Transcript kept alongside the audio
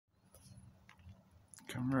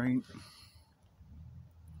Camera. You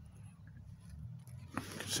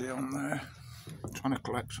can see on there. I'm trying to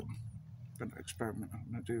collect some. Bit of experiment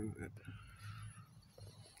I'm going to do with it.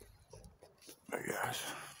 But yes.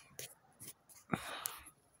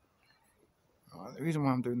 Right, the reason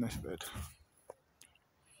why I'm doing this bit.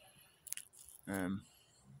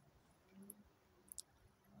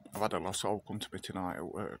 I've had a lost soul come to me tonight at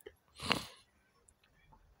work.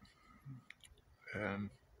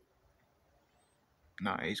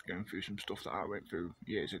 Now he's going through some stuff that I went through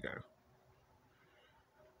years ago.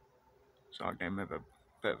 So I gave him a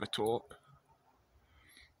bit of a talk,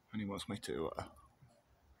 and he wants me to.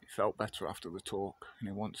 He felt better after the talk, and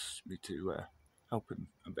he wants me to help him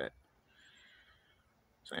a bit.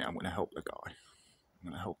 So yeah, I'm going to help the guy. I'm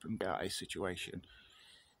going to help him get out of his situation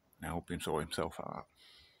and help him sort himself out.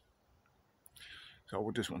 So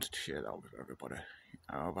I just wanted to share that with everybody.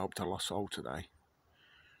 I've helped a lost soul today,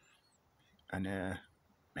 and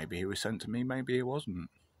maybe he was sent to me, maybe he wasn't.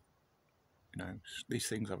 You know, these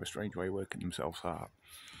things have a strange way of working themselves out.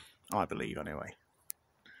 I believe, anyway.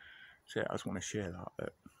 So yeah, I just want to share that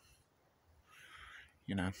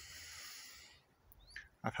you know,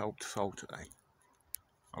 I've helped a soul today,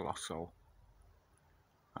 a lost soul,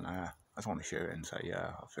 and I just want to share it and say,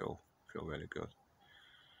 yeah, I feel really good.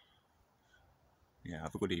 Yeah,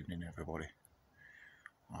 have a good evening, everybody.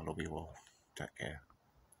 I love you all. Take care.